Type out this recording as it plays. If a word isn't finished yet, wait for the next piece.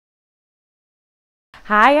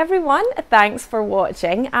Hi everyone, thanks for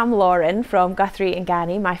watching. I'm Lauren from Guthrie and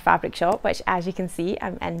Ganny, my fabric shop, which as you can see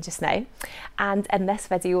I'm in just now. And in this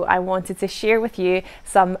video I wanted to share with you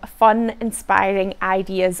some fun, inspiring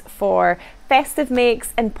ideas for festive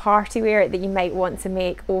makes and party wear that you might want to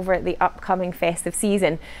make over the upcoming festive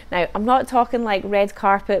season. Now I'm not talking like red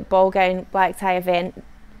carpet, ball gown, black tie event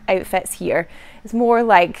outfits here. It's more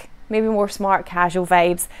like maybe more smart casual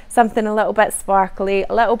vibes, something a little bit sparkly,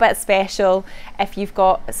 a little bit special if you've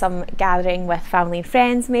got some gathering with family and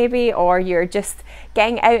friends maybe, or you're just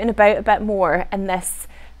getting out and about a bit more in this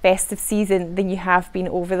festive season than you have been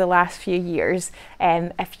over the last few years.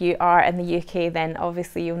 If you are in the UK, then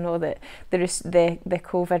obviously you'll know that the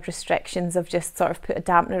COVID restrictions have just sort of put a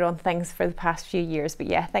dampener on things for the past few years. But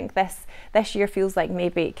yeah, I think this year feels like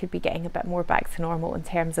maybe it could be getting a bit more back to normal in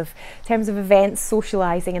terms of events,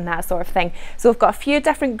 socialising and that sort of thing. So I've got a few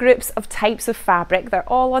different groups of types of fabric. They're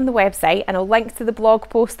all on the website, and I'll link to the blog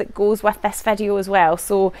post that goes with this video as well.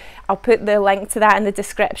 So I'll put the link to that in the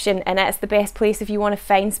description, and it's the best place if you want to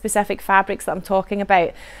find specific fabrics that I'm talking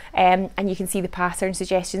about, and you can see the pattern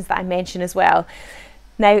suggestions that I mention as well.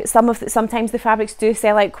 Now sometimes the fabrics do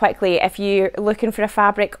sell out quickly. If you're looking for a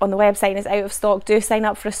fabric on the website and it's out of stock, do sign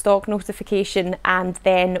up for a stock notification and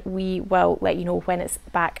then we will let you know when it's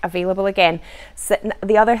back available again. So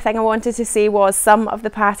the other thing I wanted to say was some of the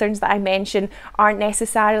patterns that I mentioned aren't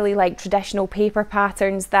necessarily like traditional paper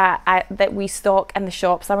patterns that we stock in the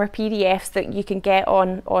shop. Some are PDFs that you can get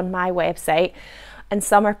on my website, and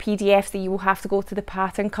some are PDFs that you will have to go to the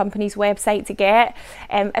pattern company's website to get.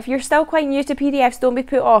 If you're still quite new to PDFs, don't be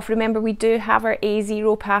put off. Remember, we do have our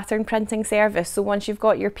A0 pattern printing service, so once you've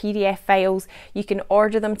got your PDF files, you can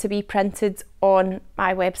order them to be printed on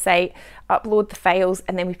my website, upload the files,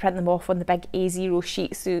 and then we print them off on the big A0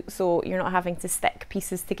 sheet, so you're not having to stick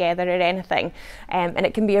pieces together or anything. And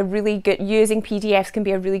it can be a really good, using PDFs can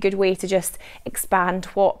be a really good way to just expand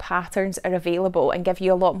what patterns are available and give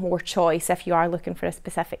you a lot more choice if you are looking for a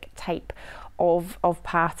specific type of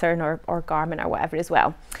pattern or garment or whatever as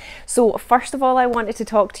well. So first of all, I wanted to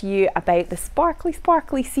talk to you about the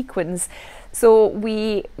sparkly sequins. So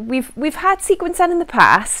we've had sequins in the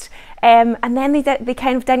past, and then they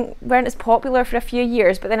kind of weren't as popular for a few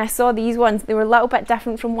years, but then I saw these ones. They were a little bit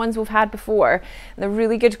different from ones we've had before, and they're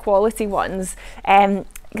really good quality ones.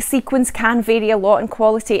 Sequins can vary a lot in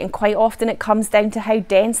quality, and quite often it comes down to how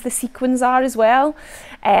dense the sequins are as well,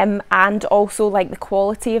 and also like the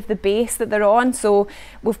quality of the base that they're on. So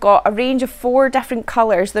we've got a range of 4 different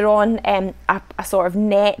colours. They're on a sort of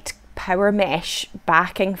net power mesh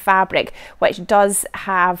backing fabric, which does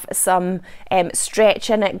have some stretch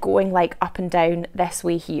in it, going like up and down this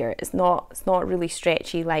way here. It's not really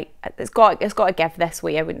stretchy, like it's got a give this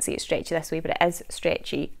way. I wouldn't say it's stretchy this way, but it is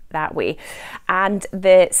stretchy that way. And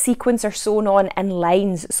the sequins are sewn on in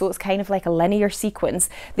lines, so it's kind of like a linear sequins.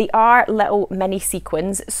 They are little mini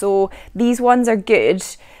sequins, so these ones are good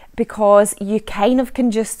because you kind of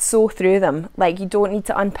can just sew through them. Like, you don't need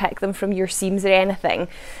to unpick them from your seams or anything.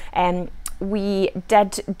 We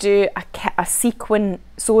did do a sequin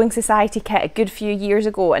sewing society kit a good few years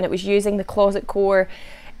ago, and it was using the Closet Core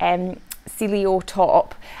Celio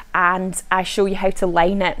top, and I show you how to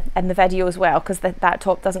line it in the video as well, because that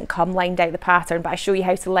top doesn't come lined out the pattern, but I show you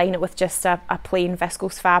how to line it with just a plain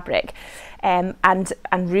viscose fabric, and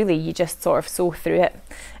really you just sort of sew through it.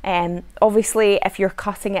 Obviously if you're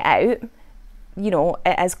cutting it out, you know,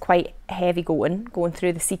 it is quite heavy going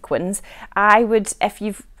through the sequins.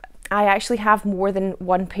 I actually have more than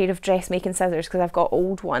one pair of dressmaking scissors, because I've got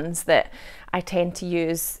old ones that I tend to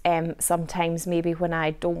use sometimes, maybe when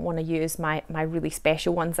I don't want to use my really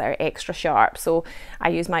special ones that are extra sharp. So I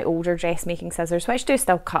use my older dressmaking scissors, which do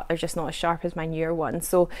still cut, they're just not as sharp as my newer ones.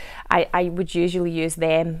 So I would usually use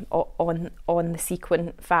them on the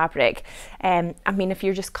sequin fabric. I mean, if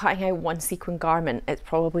you're just cutting out one sequin garment, it's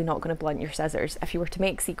probably not going to blunt your scissors. If you were to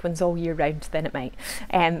make sequins all year round, then it might.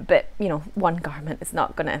 But you know, one garment is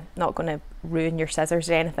not gonna ruin your scissors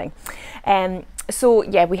or anything. So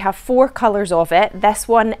yeah, we have 4 colours of it. This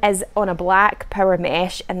one is on a black power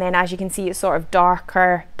mesh, and then as you can see it's sort of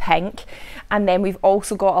darker pink, and then we've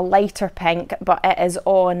also got a lighter pink, but it is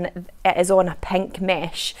on a pink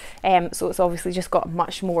mesh, so it's obviously just got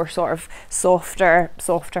much more sort of softer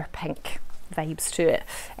pink vibes to it,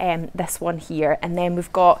 this one here. And then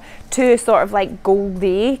we've got 2 sort of like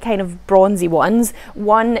goldy, kind of bronzy ones.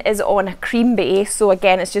 One is on a cream base, so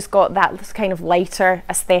again it's just got that kind of lighter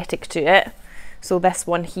aesthetic to it, so this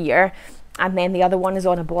one here. And then the other one is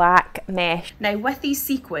on a black mesh. Now with these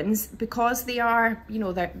sequins, because they are, you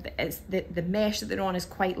know, the mesh that they're on is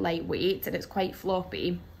quite lightweight and it's quite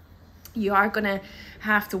floppy, you are going to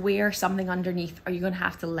have to wear something underneath, or you're going to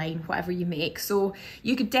have to line whatever you make. So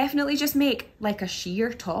you could definitely just make like a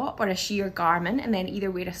sheer top or a sheer garment and then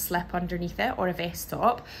either wear a slip underneath it or a vest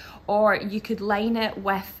top, or you could line it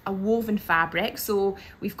with a woven fabric. So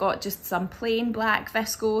we've got just some plain black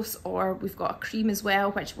viscose, or we've got a cream as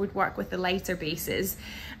well, which would work with the lighter bases,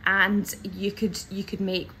 and you could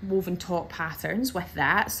make woven top patterns with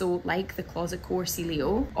that. So like the Closet Core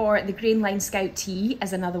Celio, or the Grain Line Scout Tee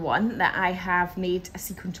is another one that I have made a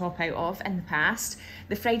sequin top out of in the past.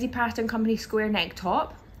 The Friday Pattern Company square neck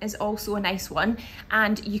top is also a nice one,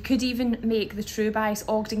 and you could even make the True Bias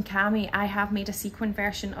Ogden Cami. I have made a sequin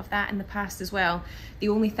version of that in the past as well. The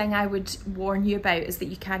only thing I would warn you about is that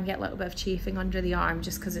you can get a little bit of chafing under the arm,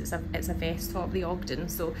 just because it's a vest top, the Ogden,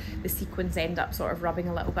 so the sequins end up sort of rubbing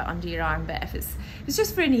a little bit under your arm. But if it's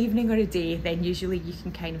just for an evening or a day, then usually you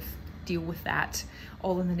can kind of deal with that,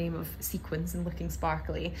 all in the name of sequins and looking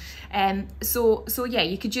sparkly. So yeah,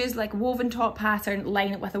 you could use like a woven top pattern,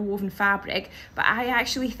 line it with a woven fabric, but I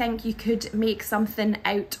actually think you could make something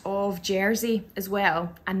out of jersey as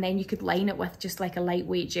well, and then you could line it with just like a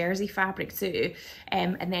lightweight jersey fabric too,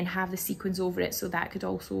 and then have the sequins over it, so that could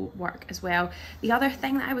also work as well. The other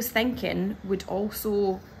thing that I was thinking could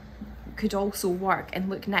also work and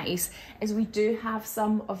look nice is we do have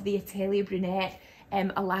some of the Atelier Brunette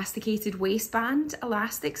elasticated waistband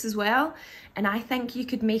elastics as well, and I think you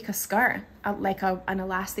could make a skirt, like an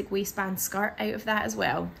elastic waistband skirt out of that as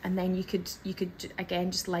well, and then you could again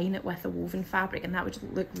just line it with a woven fabric, and that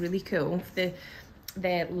would look really cool if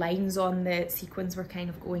the lines on the sequins were kind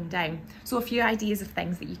of going down. So a few ideas of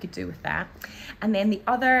things that you could do with that. And then the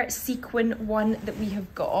other sequin one that we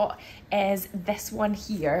have got is this one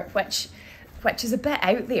here, which is a bit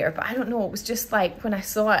out there, but I don't know, it was just like, when I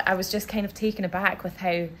saw it, I was just kind of taken aback with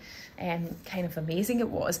how kind of amazing it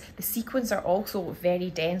was. The sequins are also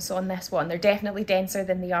very dense on this one. They're definitely denser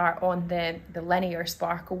than they are on the linear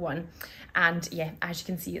sparkle one. And yeah, as you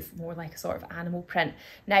can see, it's more like a sort of animal print.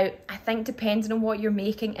 Now, I think depending on what you're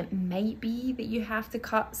making, it might be that you have to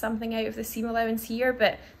cut something out of the seam allowance here,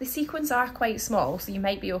 but the sequins are quite small, so you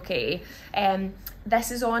might be okay.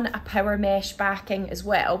 This is on a power mesh backing as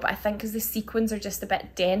well, but I think because the sequins are just a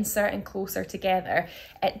bit denser and closer together,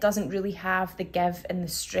 it doesn't really have the give and the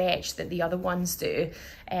stretch that the other ones do.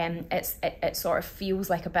 It sort of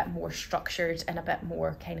feels like a bit more structured and a bit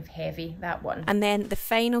more kind of heavy, that one. And then the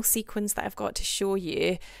final sequins that I've got to show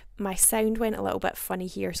you, my sound went a little bit funny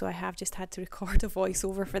here, so I have just had to record a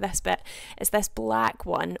voiceover for this bit. It's this black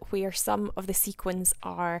one where some of the sequins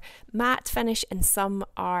are matte finish and some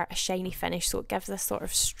are a shiny finish, so it gives this sort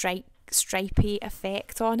of stripy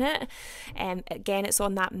effect on it. Again, it's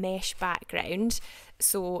on that mesh background,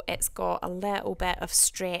 so it's got a little bit of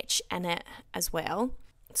stretch in it as well.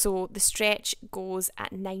 So the stretch goes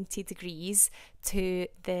at 90 degrees to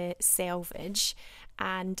the selvage,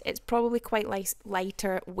 and it's probably quite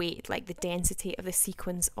lighter weight, like the density of the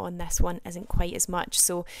sequins on this one isn't quite as much,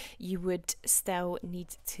 so you would still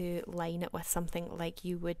need to line it with something like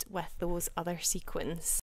you would with those other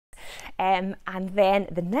sequins. And then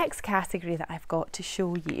the next category that I've got to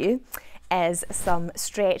show you is some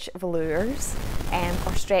stretch velours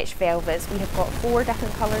or stretch velvets. We have got 4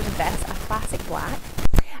 different colours of this: a classic black,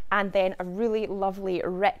 and then a really lovely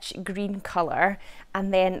rich green colour,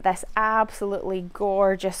 and then this absolutely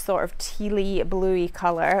gorgeous sort of tealy bluey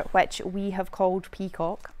colour, which we have called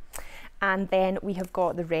Peacock. And then we have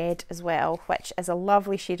got the red as well, which is a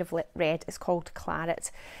lovely shade of red. It's called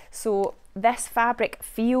Claret. So this fabric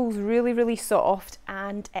feels really, really soft,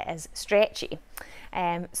 and it is stretchy.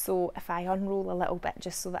 So if I unroll a little bit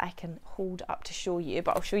just so that I can hold up to show you,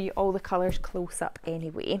 but I'll show you all the colours close up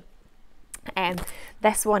anyway.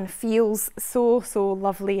 This one feels so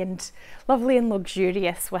lovely and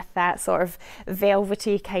luxurious with that sort of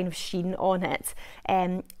velvety kind of sheen on it.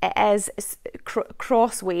 It is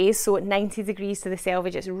crossways, so at 90 degrees to the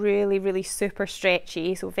selvage, it's really super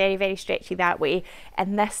stretchy, so very stretchy that way.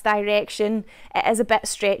 In this direction, it is a bit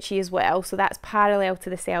stretchy as well, so that's parallel to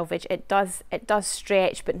the selvage. It does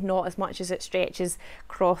stretch, but not as much as it stretches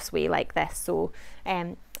crossway like this. So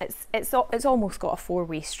it's almost got a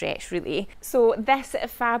 4-way stretch really. So this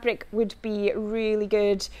fabric would be really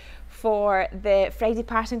good for the Friday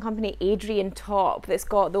Pattern Company Adrian top that's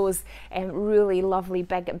got those really lovely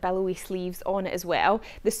big billowy sleeves on it as well.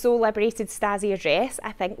 The So Liberated Stasia dress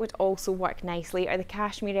I think would also work nicely, or the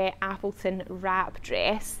Cashmere Appleton wrap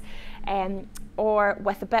dress. or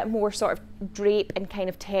with a bit more sort of drape and kind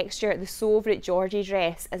of texture. The Sew Georgie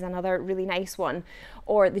dress is another really nice one,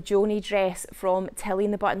 or the Joni dress from Tilly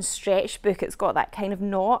and the Buttons stretch book. It's got that kind of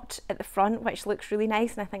knot at the front which looks really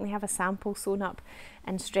nice, and I think they have a sample sewn up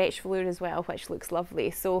in stretch velour as well, which looks lovely.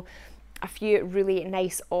 So a few really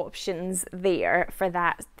nice options there for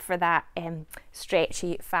that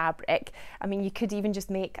stretchy fabric. I mean, you could even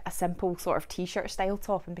just make a simple sort of t-shirt style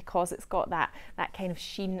top, and because it's got that kind of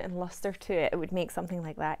sheen and luster to it, it would make something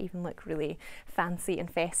like that even look really fancy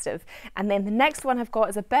and festive. And then the next one I've got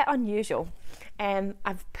is a bit unusual.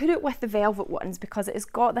 I've put it with the velvet ones because it has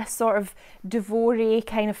got this sort of devory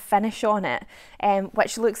kind of finish on it,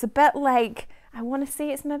 which looks a bit like, I want to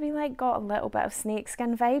say it's maybe like got a little bit of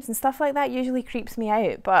snakeskin vibes, and stuff like that usually creeps me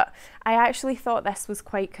out, but I actually thought this was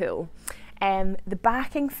quite cool. The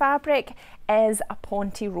backing fabric is a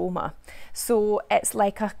Ponte Roma, so it's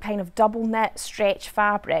like a kind of double knit stretch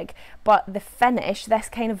fabric, but the finish, this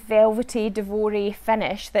kind of velvety devory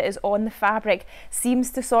finish that is on the fabric, seems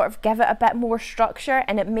to sort of give it a bit more structure,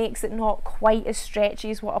 and it makes it not quite as stretchy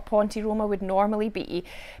as what a Ponte Roma would normally be.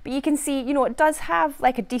 But you can see, you know, it does have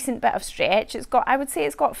like a decent bit of stretch. It's got, I would say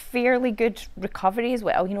it's got fairly good recovery as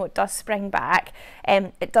well. You know, it does spring back.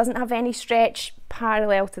 It doesn't have any stretch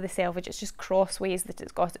parallel to the selvage, it's just crossways that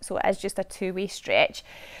it's got it, so it is just a two-way stretch.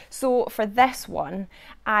 So for this one,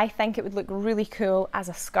 I think it would look really cool as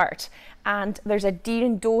a skirt, and there's a deer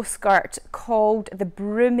and doe skirt called the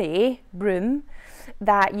Broom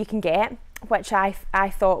that you can get, which I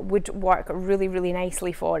thought would work really, really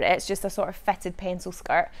nicely for it. It's just a sort of fitted pencil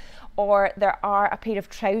skirt. Or there are a pair of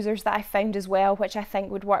trousers that I found as well, which I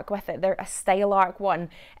think would work with it. They're a Style Arc one,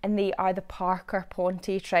 and they are the Parker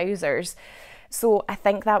Ponte trousers. So I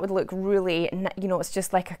think that would look really, you know, it's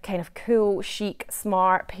just like a kind of cool, chic,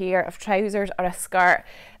 smart pair of trousers or a skirt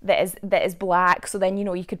that is black. So then, you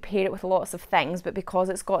know, you could pair it with lots of things, but because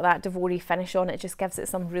it's got that devory finish on it, just gives it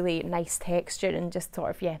some really nice texture and just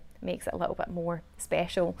sort of, yeah, makes it a little bit more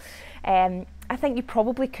special. I think you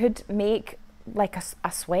probably could make like a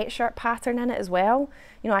sweatshirt pattern in it as well.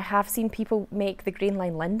 You know, I have seen people make the Green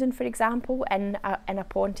Line Linden, for example, in a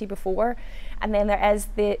Ponte before. And then there is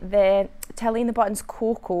the Tilly and the Buttons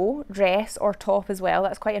Cocoa dress or top as well.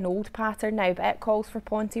 That's quite an old pattern now, but it calls for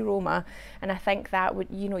Ponte Roma, and I think that would,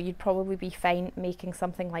 you know, you'd probably be fine making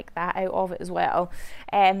something like that out of it as well.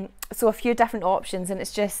 So a few different options, and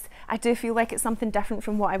it's just, I do feel like it's something different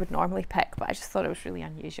from what I would normally pick, but I just thought it was really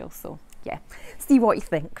unusual. So yeah, see what you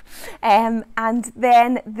think. And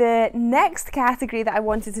then the next category that I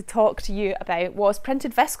wanted to talk to you about was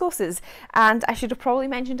printed viscoses, and I should have probably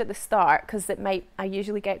mentioned at the start, because I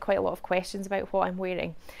usually get quite a lot of questions about what I'm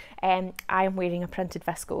wearing. I am wearing a printed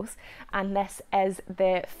viscose, and this is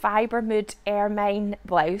the Fibremood Ermine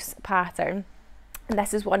Blouse pattern. And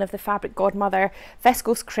this is one of the Fabric Godmother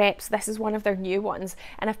viscose crepes. This is one of their new ones,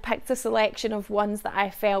 and I've picked a selection of ones that I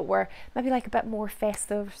felt were maybe like a bit more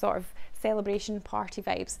festive, sort of celebration party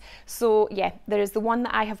vibes. So yeah, there is the one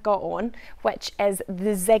that I have got on, which is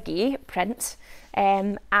the Ziggy print,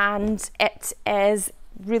 and it is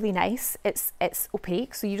really nice. It's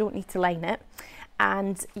opaque, so you don't need to line it.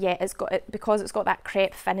 And yeah, it's got it, because it's got that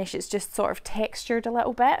crepe finish, it's just sort of textured a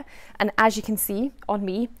little bit, and as you can see on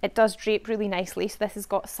me, it does drape really nicely. So this has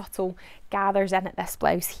got subtle gathers in it, this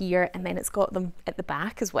blouse here, and then it's got them at the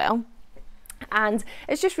back as well. And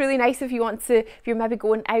it's just really nice if you want to, if you're maybe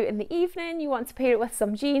going out in the evening, you want to pair it with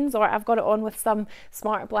some jeans, or I've got it on with some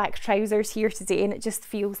smart black trousers here today, and it just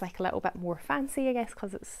feels like a little bit more fancy, I guess,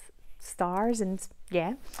 because it's stars, and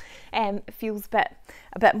yeah, it feels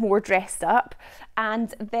a bit more dressed up.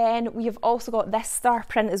 And then we have also got this star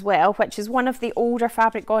print as well, which is one of the older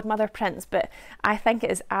Fabric Godmother prints, but I think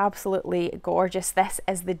it is absolutely gorgeous. This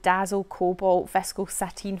is the Dazzle Cobalt Viscose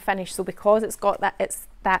Sateen finish. So because it's got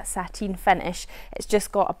that sateen finish, it's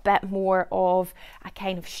just got a bit more of a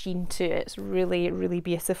kind of sheen to it. It's really, really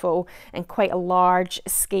beautiful, and quite a large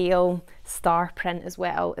scale star print as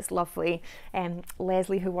well. It's lovely.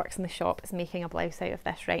 Leslie, who works in the shop, is making a blouse out of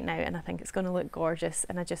this right now, and I think it's going to look gorgeous,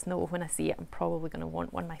 and I just know when I see it I'm probably going to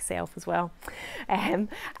want one myself as well. And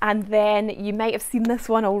then you might have seen this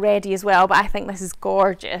one already as well, but I think this is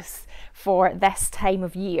gorgeous for this time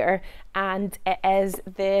of year, and it is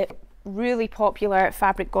the really popular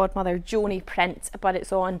Fabric Godmother Joni print, but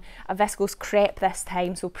it's on a viscose crepe this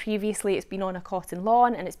time. So previously it's been on a cotton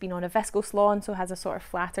lawn, and it's been on a viscose lawn, so it has a sort of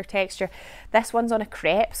flatter texture. This one's on a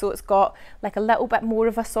crepe, so it's got like a little bit more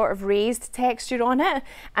of a sort of raised texture on it,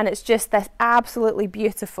 and it's just this absolutely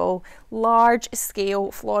beautiful large scale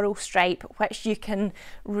floral stripe, which you can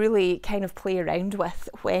really kind of play around with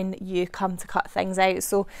when you come to cut things out.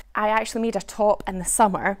 So I actually made a top in the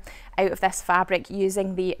summer, out of this fabric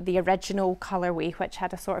using the original colourway, which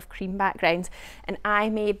had a sort of cream background, and I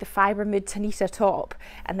made the Fibremood Tanita top,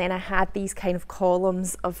 and then I had these kind of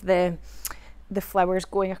columns of the flowers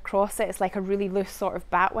going across it. It's like a really loose sort of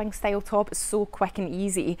batwing style top. It's so quick and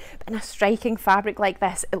easy, but in a striking fabric like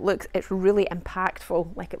this, it's really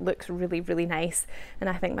impactful. Like, it looks really, really nice, and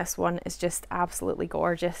I think this one is just absolutely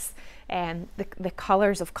gorgeous. And the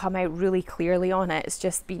colours have come out really clearly on it. It's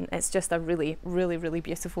just a really, really, really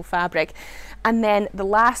beautiful fabric. And then the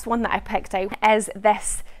last one that I picked out is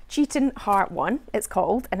this Cheating Heart one, it's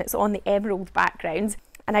called, and it's on the emerald background.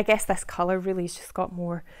 And I guess this colour really has just got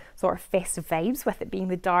more sort of festive vibes with it being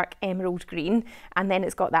the dark emerald green, and then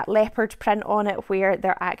it's got that leopard print on it where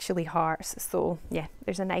they're actually hearts. So yeah,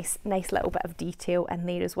 there's a nice little bit of detail in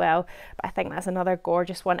there as well. But I think that's another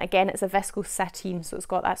gorgeous one. Again, it's a Viscsoe sateen, so it's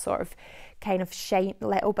got that sort of kind of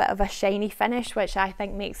little bit of a shiny finish, which I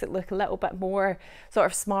think makes it look a little bit more sort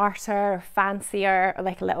of smarter or fancier, or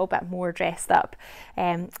like a little bit more dressed up.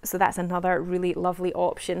 So that's another really lovely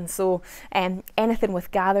option. So anything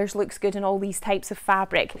with gathers looks good in all these types of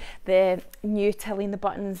fabric. The new Tilly and the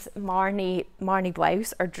Buttons Marnie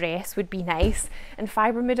blouse or dress would be nice, and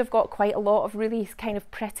Fibremood have got quite a lot of really kind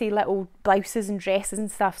of pretty little blouses and dresses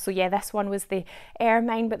and stuff. So yeah, this one was the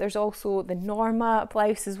Ermine, but there's also the Norma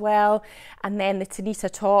blouse as well, and then the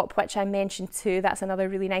Tanita top, which I mentioned too. That's another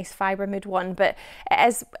really nice Fibremood one. But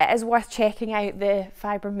it is worth checking out the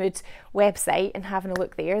Fibremood website and having a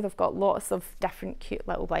look there. They've got lots of different cute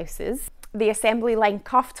little blouses. The assembly line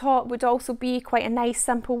cuff top would also be quite a nice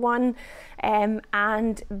simple one,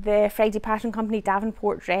 and the Friday Pattern Company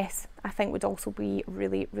Davenport dress I think would also be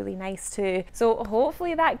really, really nice too. So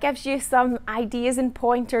hopefully that gives you some ideas and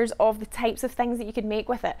pointers of the types of things that you could make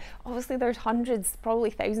with it. Obviously there's hundreds, probably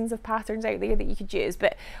thousands of patterns out there that you could use,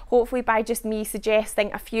 but hopefully by just me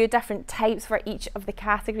suggesting a few different types for each of the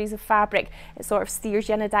categories of fabric, it sort of steers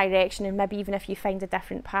you in a direction, and maybe even if you find a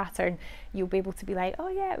different pattern, you'll be able to be like, oh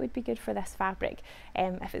yeah, it would be good for this fabric,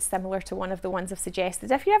 if it's similar to one of the ones I've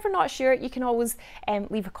suggested. If you're ever not sure, you can always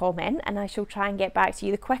leave a comment and I shall try and get back to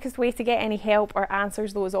you. The quickest way to get any help or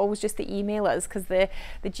answers though is always just to email us, because the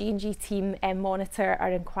G&G team monitor our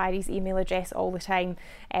inquiries email address all the time,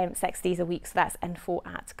 6 days a week. So that's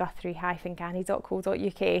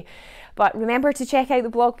info@guthrie-ganny.co.uk. But remember to check out the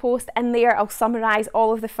blog post. In there I'll summarise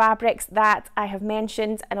all of the fabrics that I have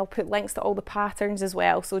mentioned, and I'll put links to all the patterns as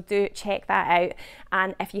well, so do check that out.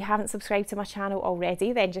 And if you haven't subscribed to my channel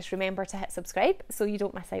already, then just remember to hit subscribe so you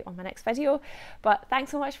don't miss out on my next video. But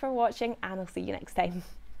thanks so much for watching, and I'll see you next time.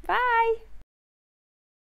 Bye!